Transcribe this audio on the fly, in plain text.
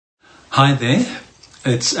Hi there,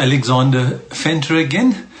 it's Alexander Fenter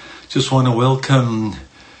again. Just want to welcome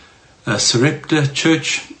Sarepta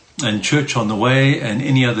Church and Church on the Way and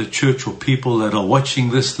any other church or people that are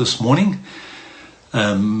watching this morning.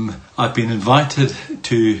 I've been invited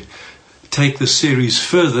to take the series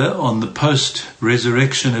further on the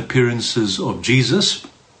post-resurrection appearances of Jesus.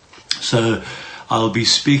 So I'll be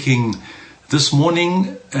speaking this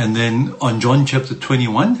morning and then on John chapter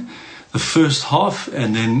 21. The first half,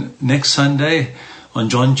 and then next Sunday on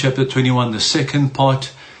John chapter 21, the second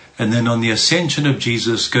part, and then on the ascension of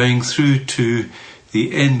Jesus going through to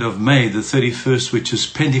the end of May, the 31st, which is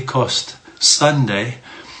Pentecost Sunday,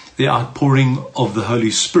 the outpouring of the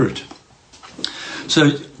Holy Spirit.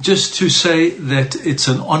 So just to say that it's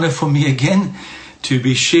an honor for me again to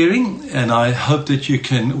be sharing, and I hope that you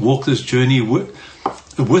can walk this journey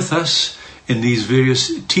with us in these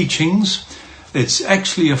various teachings. It's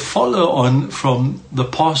actually a follow-on from the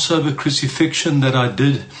Passover crucifixion that I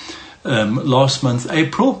did last month,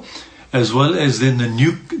 April, as well as then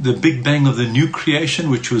the Big Bang of the New Creation,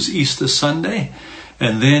 which was Easter Sunday.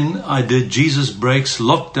 And then I did Jesus Breaks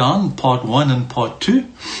Lockdown, part 1 and part 2.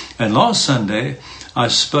 And last Sunday, I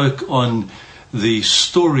spoke on the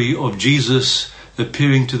story of Jesus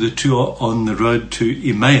appearing to the two on the road to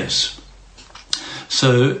Emmaus.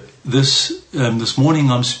 So this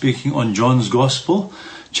morning I'm speaking on John's Gospel,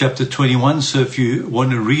 chapter 21. So if you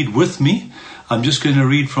want to read with me, I'm just going to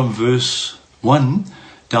read from verse 1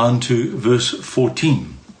 down to verse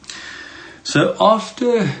 14. So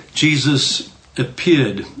after Jesus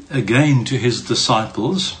appeared again to his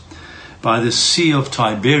disciples by the Sea of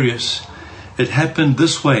Tiberias, it happened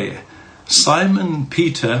this way. Simon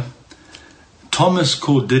Peter, Thomas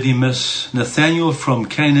called Didymus, Nathanael from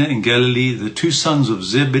Cana in Galilee, the two sons of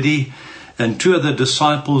Zebedee, and two other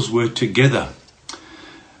disciples were together.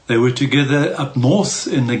 They were together up north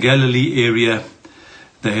in the Galilee area.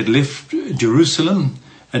 They had left Jerusalem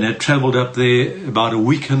and had traveled up there about a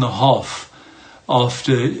week and a half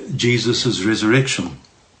after Jesus' resurrection.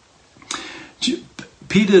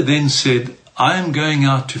 Peter then said, "I am going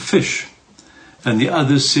out to fish." And the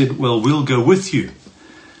others said, "Well, we'll go with you."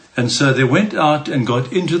 And so they went out and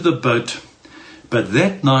got into the boat, but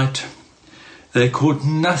that night they caught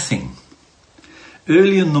nothing.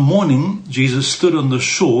 Early in the morning, Jesus stood on the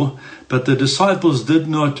shore, but the disciples did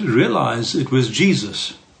not realize it was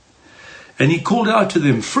Jesus. And he called out to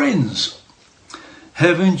them, "Friends,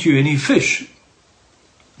 haven't you any fish?"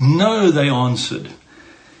 "No," they answered.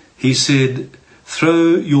 He said,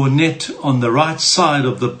 "Throw your net on the right side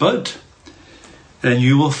of the boat, and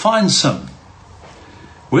you will find some."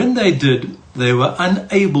 When they did, they were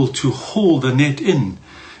unable to haul the net in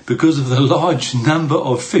because of the large number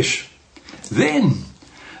of fish. Then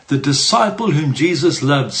the disciple whom Jesus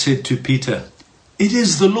loved said to Peter, "It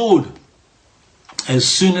is the Lord." As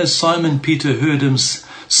soon as Simon Peter heard him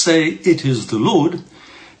say, "It is the Lord,"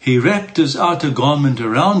 he wrapped his outer garment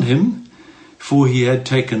around him, for he had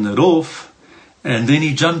taken it off, and then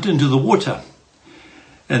he jumped into the water.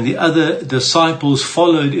 And the other disciples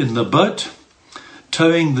followed in the boat,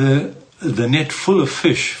 towing the net full of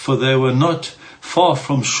fish, for they were not far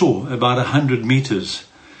from shore, about 100 meters.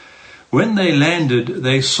 When they landed,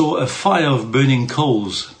 they saw a fire of burning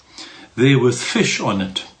coals there with fish on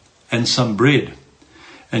it and some bread.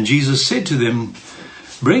 And Jesus said to them,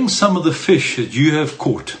 "Bring some of the fish that you have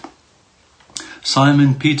caught."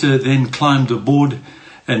 Simon Peter then climbed aboard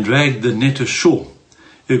and dragged the net ashore.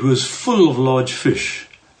 It was full of large fish,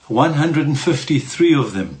 153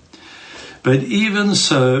 of them. But even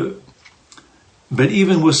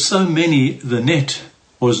with so many, the net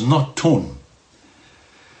was not torn.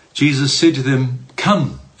 Jesus said to them,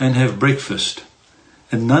 "Come and have breakfast."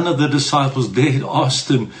 And none of the disciples dared ask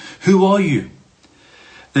him, "Who are you?"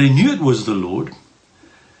 They knew it was the Lord.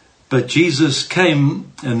 But Jesus came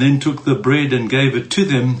and then took the bread and gave it to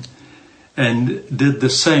them and did the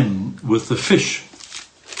same with the fish.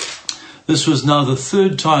 This was now the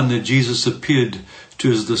third time that Jesus appeared to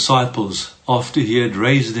his disciples after he had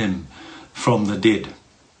raised them from the dead.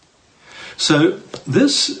 So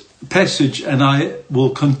this passage, and I will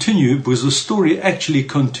continue because the story actually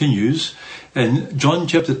continues, and John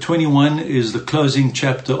chapter 21 is the closing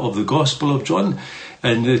chapter of the Gospel of John,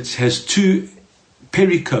 and it has two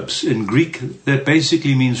pericopes in Greek that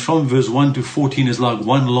basically means from verse 1 to 14 is like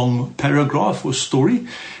one long paragraph or story.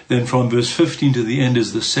 Then from verse 15 to the end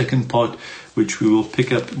is the second part, which we will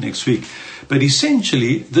pick up next week. But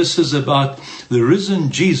essentially, this is about the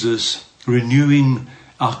risen Jesus renewing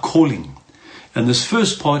our calling. And this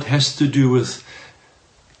first part has to do with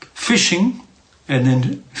fishing and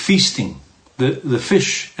then feasting. the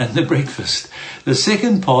fish and the breakfast. The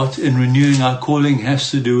second part in renewing our calling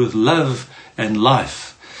has to do with love and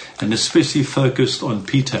life, and especially focused on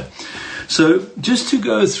Peter. So just to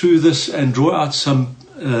go through this and draw out some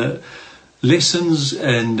lessons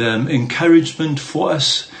and encouragement for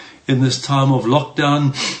us in this time of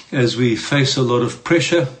lockdown as we face a lot of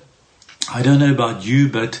pressure. I don't know about you,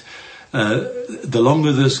 but the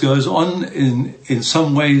longer this goes on, in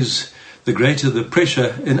some ways, the greater the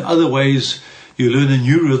pressure. In other ways, you learn a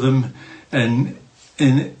new rhythm, and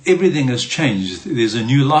everything has changed. There's a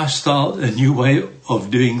new lifestyle, a new way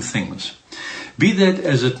of doing things. Be that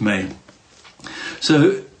as it may.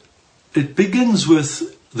 So it begins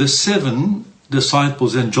with the 7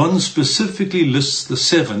 disciples, and John specifically lists the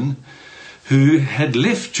 7 who had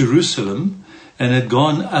left Jerusalem and had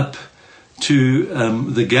gone up to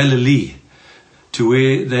the Galilee, to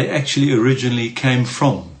where they actually originally came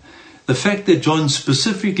from. The fact that John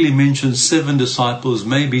specifically mentions 7 disciples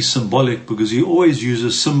may be symbolic, because he always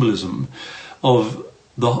uses symbolism of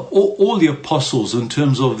all the apostles in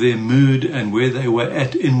terms of their mood and where they were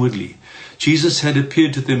at inwardly. Jesus had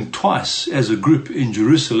appeared to them twice as a group in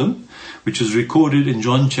Jerusalem, which is recorded in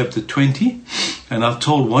John chapter 20. And I've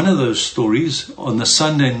told one of those stories on the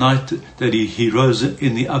Sunday night that he rose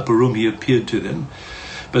in the upper room, he appeared to them.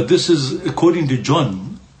 But this is, according to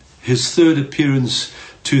John, his third appearance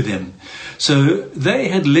to them. So they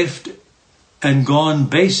had left and gone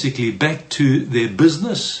basically back to their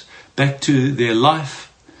business, back to their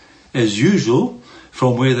life as usual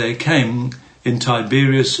from where they came in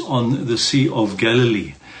Tiberias on the Sea of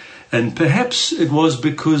Galilee. And perhaps it was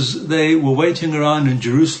because they were waiting around in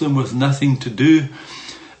Jerusalem with nothing to do,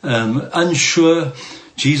 unsure.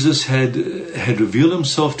 Jesus had revealed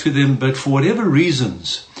himself to them, but for whatever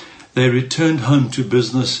reasons, they returned home to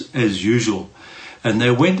business as usual. And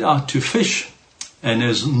they went out to fish, and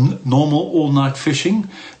as normal all-night fishing,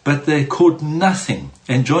 but they caught nothing.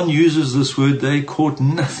 And John uses this word, they caught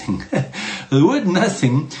nothing. The word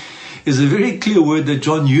nothing is a very clear word that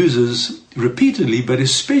John uses repeatedly, but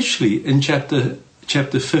especially in chapter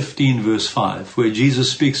 15, verse 5, where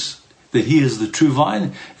Jesus speaks that he is the true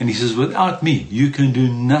vine, and he says, without me, you can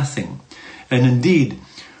do nothing. And indeed,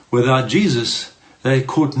 without Jesus, they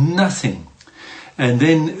caught nothing. And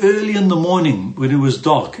then early in the morning, when it was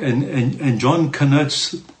dark, and John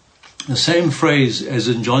connotes the same phrase as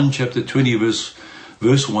in John chapter 20, verse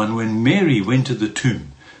 1, when Mary went to the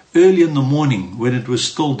tomb. Early in the morning, when it was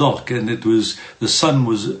still dark and the sun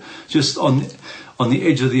was just on the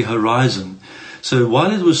edge of the horizon. So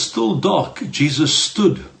while it was still dark, Jesus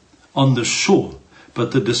stood on the shore,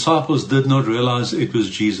 but the disciples did not realize it was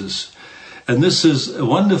Jesus. And this is a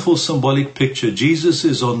wonderful symbolic picture. Jesus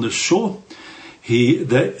is on the shore.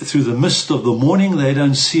 Through the mist of the morning, they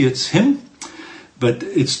don't see it's him, but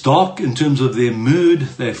it's dark in terms of their mood.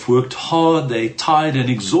 They've worked hard, they're tired and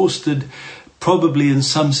exhausted, probably in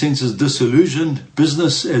some senses disillusioned.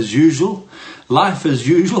 Business as usual, life as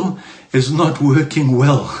usual is not working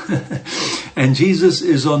well. And Jesus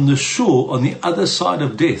is on the shore, on the other side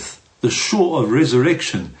of death, the shore of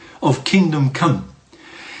resurrection, of kingdom come.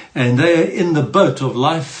 And they are in the boat of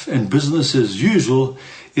life and business as usual,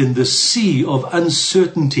 in the sea of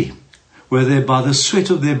uncertainty, where they, by the sweat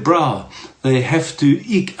of their brow, they have to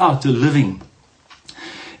eke out a living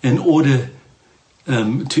in order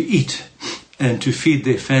to eat and to feed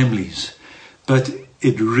their families. But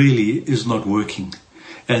it really is not working.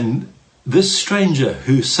 And this stranger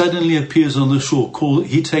who suddenly appears on the shore,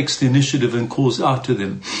 he takes the initiative and calls out to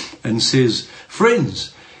them and says,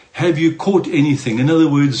 friends, have you caught anything? In other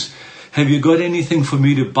words, have you got anything for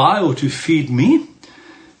me to buy or to feed me?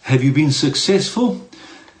 Have you been successful?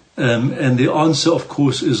 And the answer, of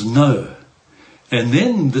course, is no. And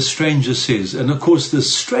then the stranger says, and of course the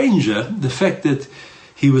stranger, the fact that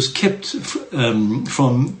he was kept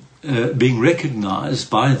from being recognized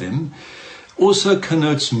by them, also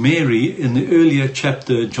connotes Mary in the earlier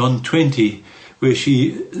chapter, John 20, where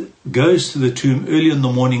she goes to the tomb early in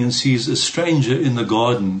the morning and sees a stranger in the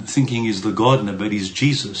garden, thinking he's the gardener, but he's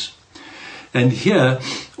Jesus. And here,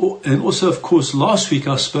 and also, of course, last week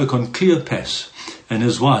I spoke on Cleopas and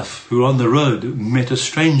his wife, who on the road met a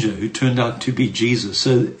stranger who turned out to be Jesus.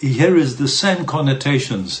 So here is the same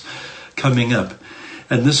connotations coming up.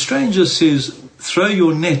 And the stranger says, throw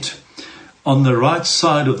your net on the right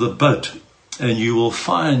side of the boat and you will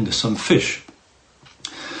find some fish.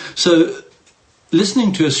 So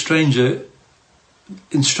listening to a stranger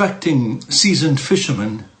instructing seasoned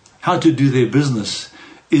fishermen how to do their business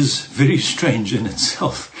is very strange in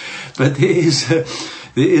itself. But there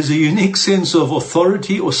is a unique sense of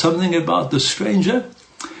authority or something about the stranger,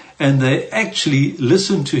 and they actually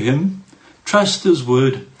listen to him trust his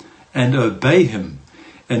word, and obey him,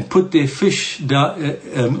 and put their fish down,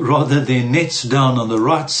 their nets down on the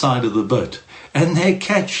right side of the boat, and they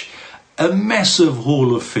catch a massive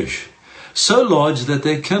haul of fish, so large that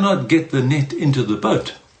they cannot get the net into the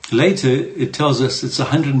boat. Later, it tells us it's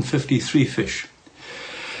 153 fish.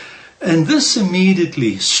 And this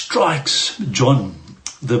immediately strikes John,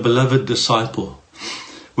 the beloved disciple,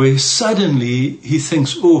 where suddenly he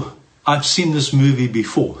thinks, oh, I've seen this movie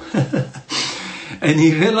before. And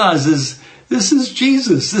he realizes, this is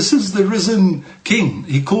Jesus. This is the risen King.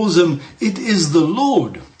 He calls him, it is the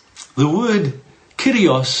Lord. The word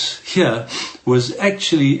Kyrios here was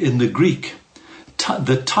actually in the Greek,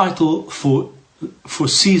 the title for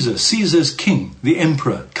Caesar. Caesar's king, the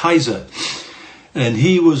emperor, Kaiser. And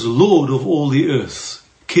he was Lord of all the earth,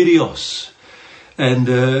 Kyrios.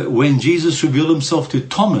 And when Jesus revealed himself to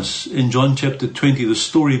Thomas in John chapter 20, the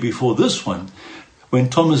story before this one, when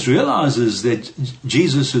Thomas realizes that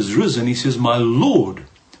Jesus is risen, he says, my Lord,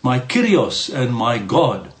 my Kyrios, and my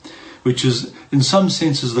God, which is in some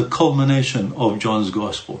senses the culmination of John's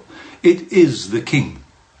gospel. It is the King.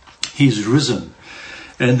 He's risen.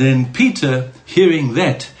 And then Peter, hearing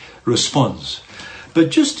that, responds.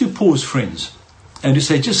 But just to pause, friends, and to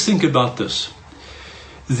say, just think about this.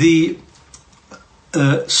 The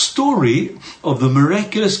story of the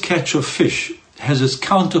miraculous catch of fish has its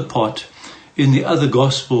counterpart in the other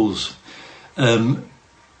Gospels.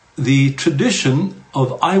 The tradition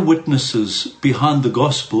of eyewitnesses behind the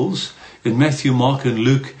Gospels in Matthew, Mark, and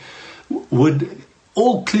Luke would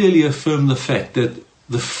all clearly affirm the fact that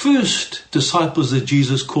the first disciples that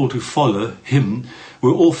Jesus called to follow him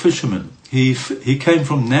were all fishermen. He came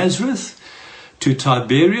from Nazareth to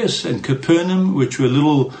Tiberias and Capernaum, which were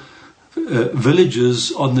little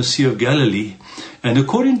villages on the Sea of Galilee. And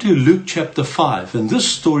according to Luke chapter 5, and this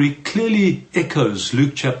story clearly echoes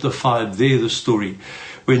Luke chapter 5, there the story.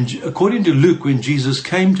 According to Luke, when Jesus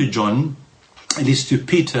came to John, at least to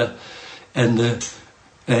Peter and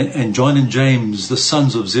John and James, the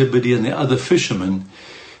sons of Zebedee, and the other fishermen,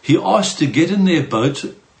 he asked to get in their boat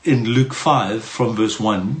in Luke 5 from verse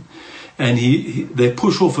 1, and they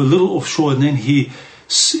push off a little offshore, and then he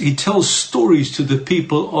tells stories to the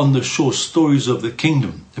people on the shore, stories of the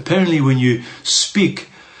kingdom. Apparently when you speak,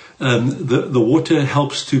 the water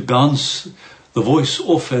helps to bounce the voice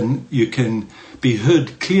off and you can be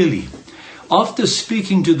heard clearly. After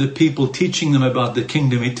speaking to the people, teaching them about the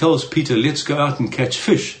kingdom, he tells Peter, let's go out and catch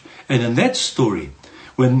fish. And in that story,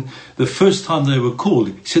 when the first time they were called,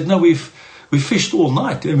 he said, no, we fished all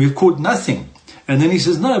night and we've caught nothing. And then he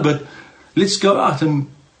says, no, but let's go out and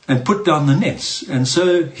put down the nets. And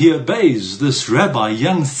so he obeys this rabbi,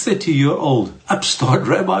 young 30-year-old upstart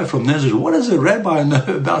rabbi from Nazareth. What does a rabbi know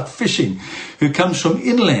about fishing who comes from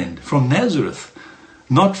inland, from Nazareth,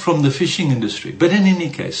 not from the fishing industry? But in any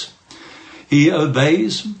case, he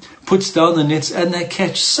obeys, puts down the nets, and they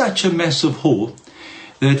catch such a massive haul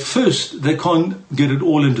that first they can't get it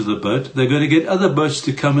all into the boat. They're going to get other boats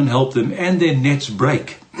to come and help them, and their nets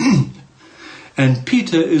break. And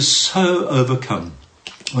Peter is so overcome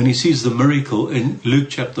when he sees the miracle in Luke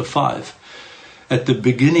chapter 5, at the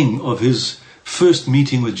beginning of his first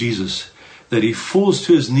meeting with Jesus, that he falls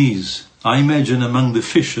to his knees, I imagine among the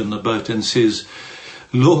fish in the boat, and says,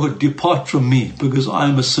 Lord, depart from me, because I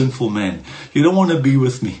am a sinful man. You don't want to be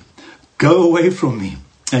with me. Go away from me.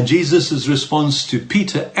 And Jesus' response to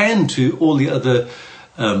Peter and to all the other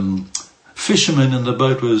fishermen in the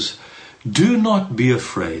boat was, do not be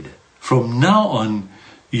afraid. From now on,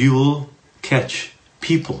 you will catch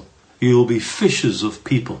people. You will be fishers of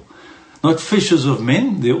people. Not fishers of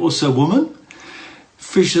men, they're also women.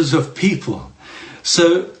 Fishers of people.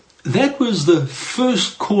 So that was the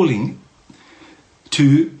first calling,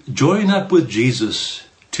 to join up with Jesus,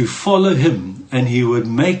 to follow him, and he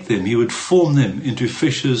would form them into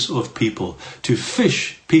fishers of people, to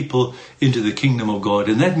fish people into the kingdom of God.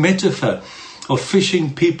 And that metaphor of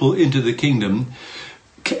fishing people into the kingdom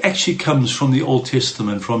actually comes from the Old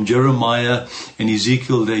Testament, from Jeremiah and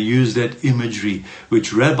Ezekiel. They use that imagery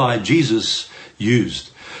which Rabbi Jesus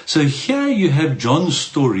used. So here you have John's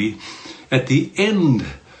story at the end,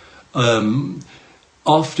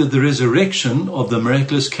 after the resurrection of the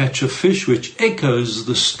miraculous catch of fish, which echoes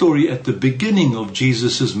the story at the beginning of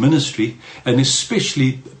Jesus' ministry, and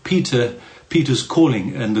especially Peter's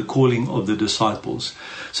calling and the calling of the disciples.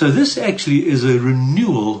 So this actually is a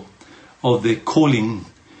renewal of their calling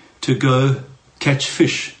to go catch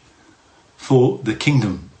fish for the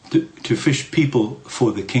kingdom, to fish people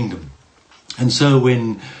for the kingdom. And so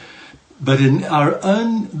but in our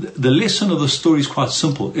own, the lesson of the story is quite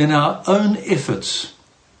simple. In our own efforts,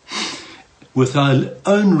 with our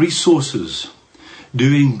own resources,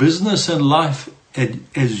 doing business and life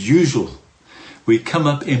as usual, we come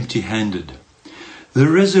up empty-handed. The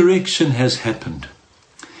resurrection has happened.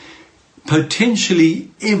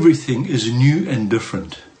 Potentially everything is new and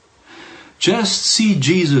different. Just see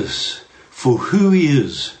Jesus for who he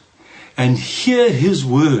is and hear his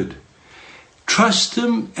word. Trust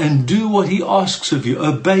him and do what he asks of you.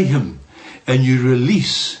 Obey him, and you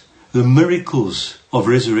release the miracles of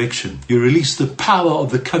resurrection. You release the power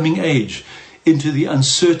of the coming age into the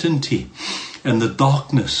uncertainty and the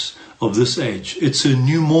darkness of this age. It's a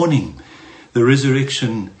new morning. The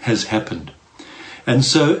resurrection has happened. And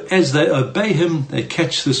so as they obey him, they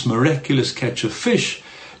catch this miraculous catch of fish.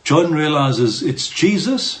 John realizes it's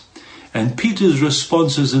Jesus. And Peter's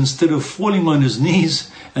response is, instead of falling on his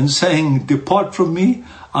knees and saying, "Depart from me,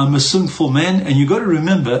 I'm a sinful man." And you've got to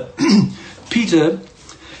remember, Peter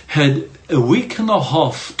had a week and a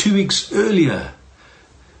half, 2 weeks earlier,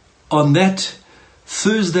 on that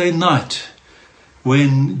Thursday night,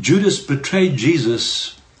 when Judas betrayed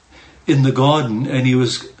Jesus in the garden, and he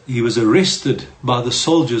was arrested by the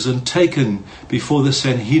soldiers and taken before the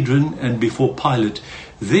Sanhedrin and before Pilate.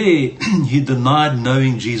 There he denied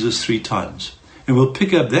knowing Jesus 3 times. And we'll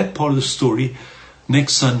pick up that part of the story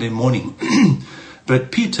next Sunday morning.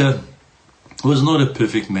 But Peter was not a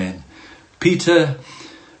perfect man. Peter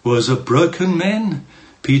was a broken man.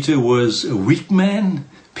 Peter was a weak man.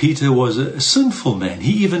 Peter was a sinful man.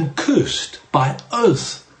 He even cursed by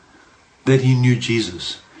oath that he knew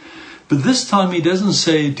Jesus. But this time he doesn't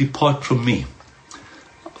say, "Depart from me,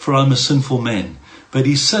 for I'm a sinful man." But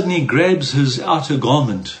he suddenly grabs his outer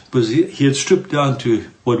garment, because he had stripped down to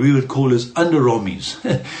what we would call his underarmies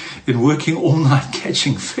in working all night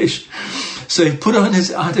catching fish. So he put on his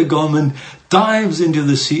outer garment, dives into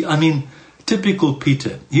the sea. I mean, typical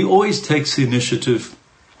Peter. He always takes the initiative.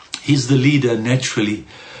 He's the leader naturally.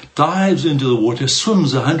 Dives into the water,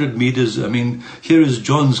 swims 100 meters. I mean, here is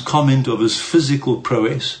John's comment of his physical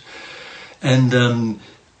prowess. And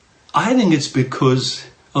I think it's because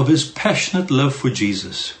of his passionate love for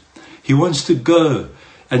Jesus. He wants to go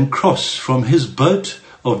and cross from his boat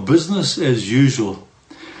of business as usual,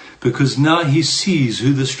 because now he sees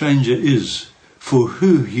who the stranger is, for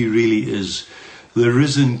who he really is, the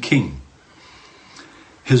risen King,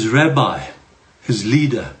 his rabbi, his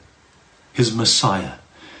leader, his Messiah,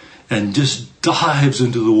 and just dives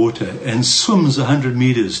into the water and swims 100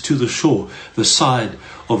 meters to the shore, the side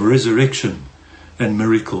of resurrection and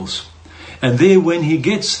miracles. And there, when he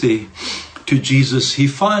gets there to Jesus, he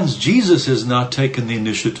finds Jesus has now taken the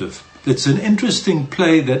initiative. It's an interesting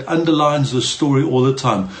play that underlines the story all the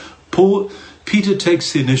time. Peter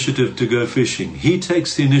takes the initiative to go fishing. He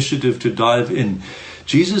takes the initiative to dive in.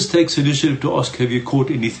 Jesus takes the initiative to ask, "Have you caught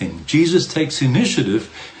anything?" Jesus takes the initiative,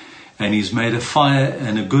 and he's made a fire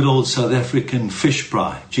and a good old South African fish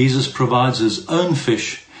braai. Jesus provides his own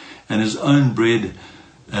fish and his own bread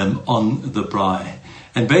on the braai.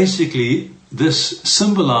 And basically, this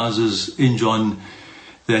symbolizes in John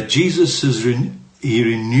that Jesus he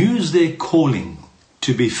renews their calling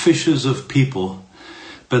to be fishers of people,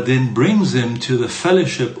 but then brings them to the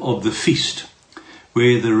fellowship of the feast,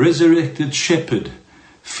 where the resurrected shepherd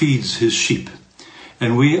feeds his sheep.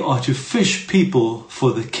 And we are to fish people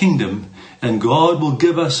for the kingdom, and God will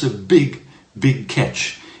give us a big, big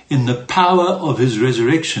catch in the power of his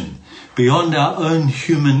resurrection, beyond our own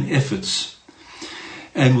human efforts.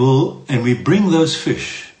 And we bring those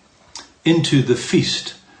fish into the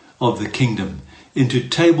feast of the kingdom, into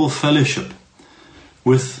table fellowship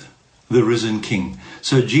with the risen King.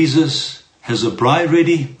 So Jesus has a braai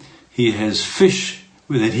ready. He has fish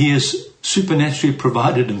that he has supernaturally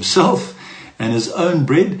provided himself, and his own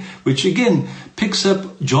bread, which again picks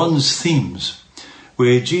up John's themes,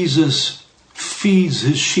 where Jesus feeds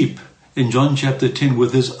his sheep in John chapter 10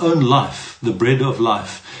 with his own life, the bread of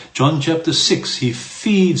life. John chapter 6, he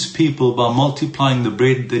feeds people by multiplying the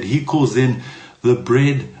bread that he calls then the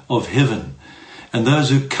bread of heaven. And those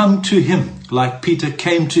who come to him, like Peter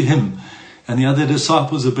came to him, and the other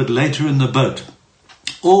disciples a bit later in the boat,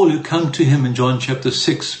 all who come to him in John chapter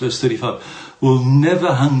 6, verse 35, will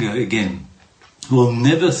never hunger again, will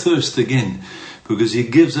never thirst again, because he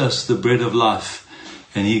gives us the bread of life,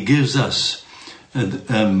 and he gives us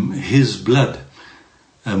his blood,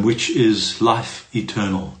 which is life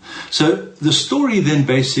eternal. So the story then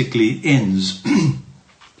basically ends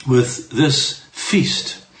with this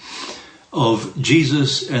feast of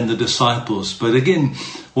Jesus and the disciples. But again,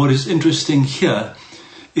 what is interesting here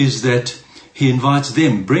is that he invites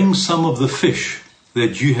them, bring some of the fish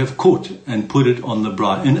that you have caught and put it on the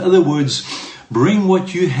braai. In other words, bring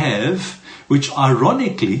what you have, which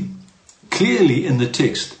ironically clearly in the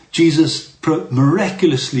text, Jesus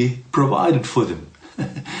miraculously provided for them.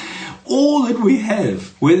 All that we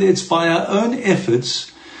have, whether it's by our own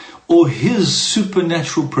efforts or His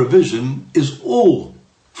supernatural provision, is all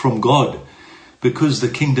from God, because the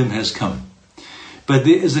kingdom has come. But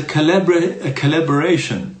there is a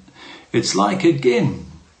collaboration. It's like, again,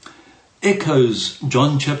 echoes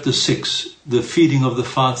John chapter 6, the feeding of the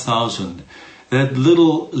 5,000. That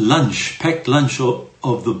little lunch, packed lunch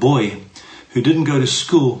of the boy who didn't go to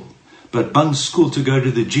school, but bunked school to go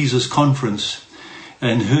to the Jesus conference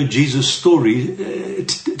and heard Jesus' story,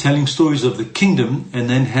 telling stories of the kingdom, and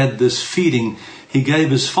then had this feeding. He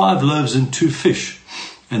gave us 5 loaves and 2 fish.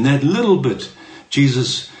 And that little bit,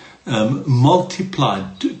 Jesus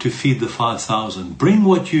multiplied to feed the 5,000. Bring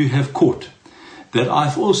what you have caught, that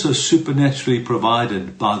I've also supernaturally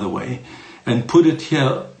provided, by the way, and put it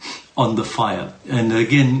here on the fire. And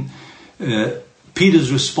again,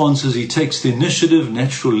 Peter's response is he takes the initiative,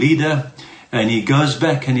 natural leader, and he goes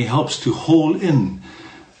back and he helps to haul in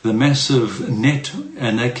the massive net,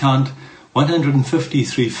 and they count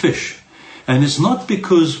 153 fish. And it's not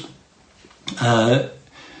because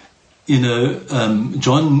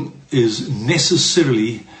John is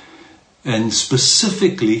necessarily and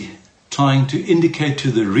specifically trying to indicate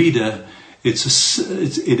to the reader it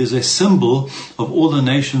is a symbol of all the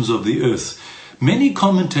nations of the earth. Many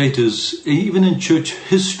commentators, even in church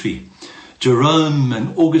history, Jerome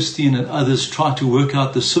and Augustine and others, try to work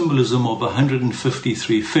out the symbolism of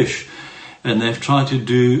 153 fish. And they've tried to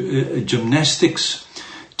do gymnastics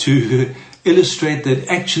to illustrate that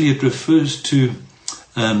actually it refers to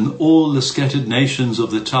all the scattered nations of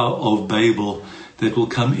the Tower of Babel that will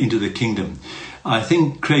come into the kingdom. I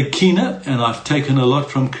think Craig Keener, and I've taken a lot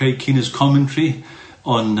from Craig Keener's commentary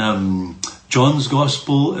on John's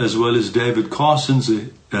Gospel, as well as David Carson's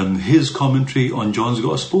his commentary on John's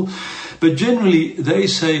Gospel. But generally, they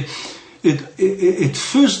say it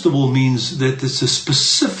first of all means that it's a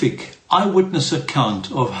specific eyewitness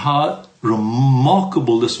account of how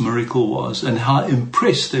remarkable this miracle was and how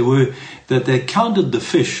impressed they were that they counted the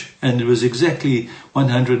fish and it was exactly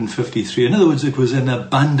 153. In other words, it was an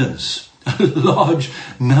abundance, a large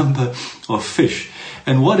number of fish.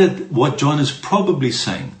 And what John is probably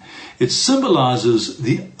saying, it symbolizes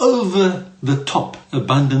the over-the-top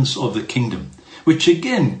abundance of the kingdom, which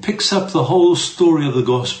again picks up the whole story of the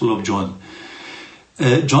Gospel of John.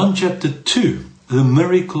 John chapter 2, the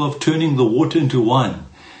miracle of turning the water into wine.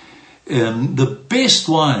 The best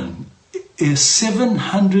wine is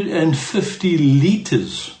 750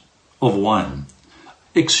 liters of wine.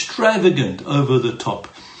 Extravagant, over the top.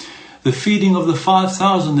 The feeding of the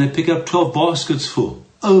 5,000, they pick up 12 baskets full.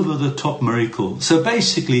 Over the top miracle. So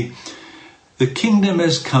basically, the kingdom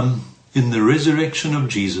has come in the resurrection of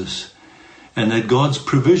Jesus, and that God's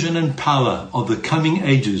provision and power of the coming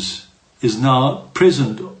ages is now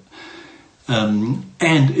present and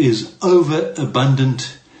is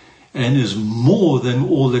overabundant and is more than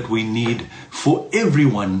all that we need for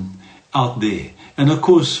everyone out there. And of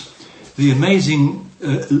course, the amazing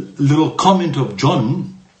little comment of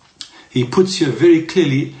John, he puts here very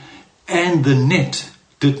clearly, and the net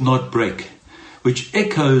did not break, which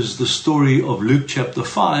echoes the story of Luke chapter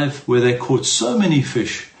 5, where they caught so many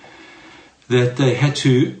fish that they had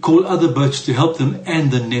to call other boats to help them,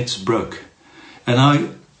 and the nets broke.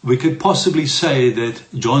 And we could possibly say that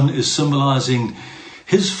John is symbolizing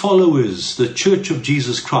his followers, the Church of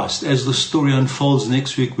Jesus Christ. As the story unfolds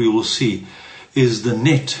next week, we will see, is the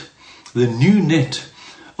net, the new net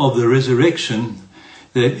of the resurrection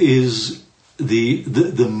that is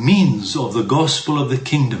the means of the gospel of the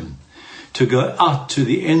kingdom to go out to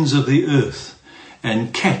the ends of the earth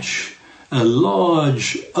and catch a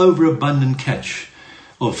large, overabundant catch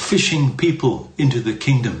of fishing people into the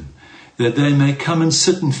kingdom, that they may come and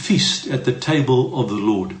sit and feast at the table of the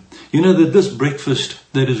Lord. You know that this breakfast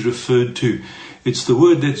that is referred to, it's the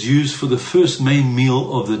word that's used for the first main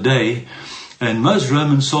meal of the day. And most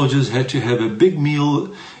Roman soldiers had to have a big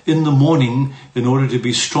meal in the morning in order to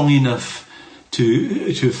be strong enough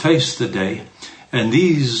to face the day. And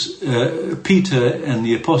these, Peter and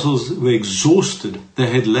the apostles were exhausted. They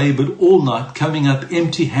had labored all night, coming up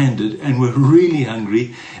empty-handed, and were really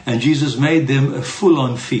hungry. And Jesus made them a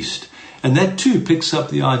full-on feast. And that too picks up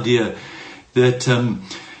the idea that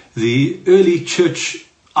the early church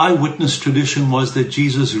eyewitness tradition was that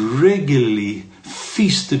Jesus regularly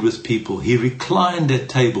feasted with people. He reclined at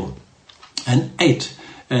table and ate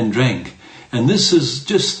and drank. And this is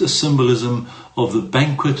just a symbolism of the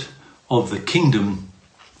banquet of the kingdom,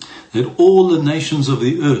 that all the nations of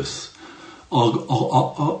the earth are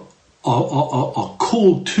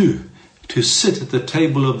called to sit at the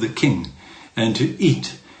table of the king and to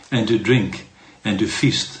eat and to drink and to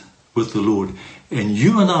feast with the Lord. And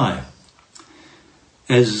you and I,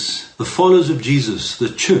 as the followers of Jesus, the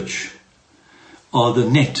church, are the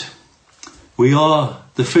net. We are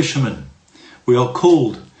the fishermen. We are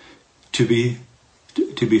called to be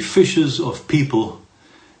fishers of people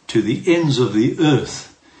to the ends of the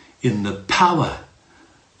earth in the power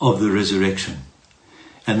of the resurrection.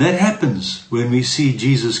 And that happens when we see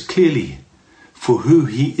Jesus clearly for who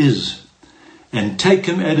he is and take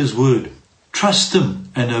him at his word, trust him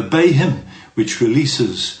and obey him, which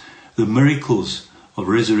releases the miracles of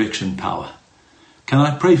resurrection power. Can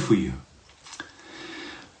I pray for you?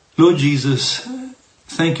 Lord Jesus,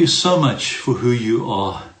 thank you so much for who you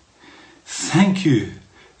are. Thank you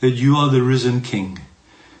that you are the risen King.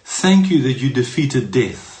 Thank you that you defeated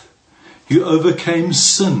death. You overcame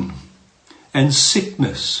sin and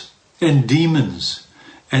sickness and demons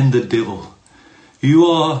and the devil. You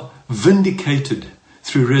are vindicated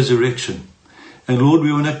through resurrection. And Lord,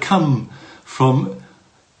 we want to come from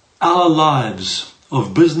our lives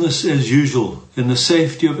of business as usual, in the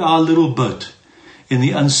safety of our little boat, in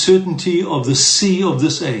the uncertainty of the sea of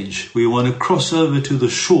this age. We want to cross over to the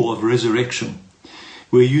shore of resurrection,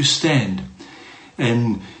 where you stand,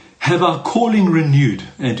 and have our calling renewed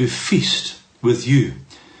and to feast with you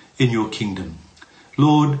in your kingdom.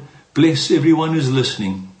 Lord, bless everyone who's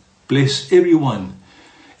listening. Bless everyone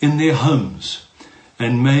in their homes.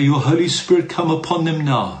 And may your Holy Spirit come upon them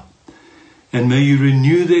now. And may you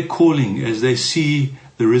renew their calling as they see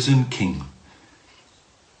the risen King.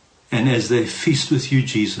 And as they feast with you,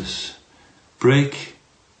 Jesus, break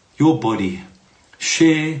your body.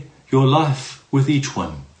 Share your life with each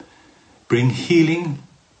one. Bring healing.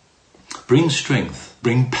 Bring strength.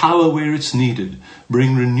 Bring power where it's needed.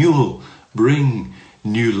 Bring renewal. Bring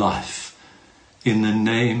new life. In the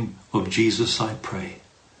name of Jesus I pray.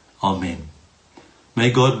 Amen.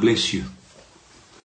 May God bless you.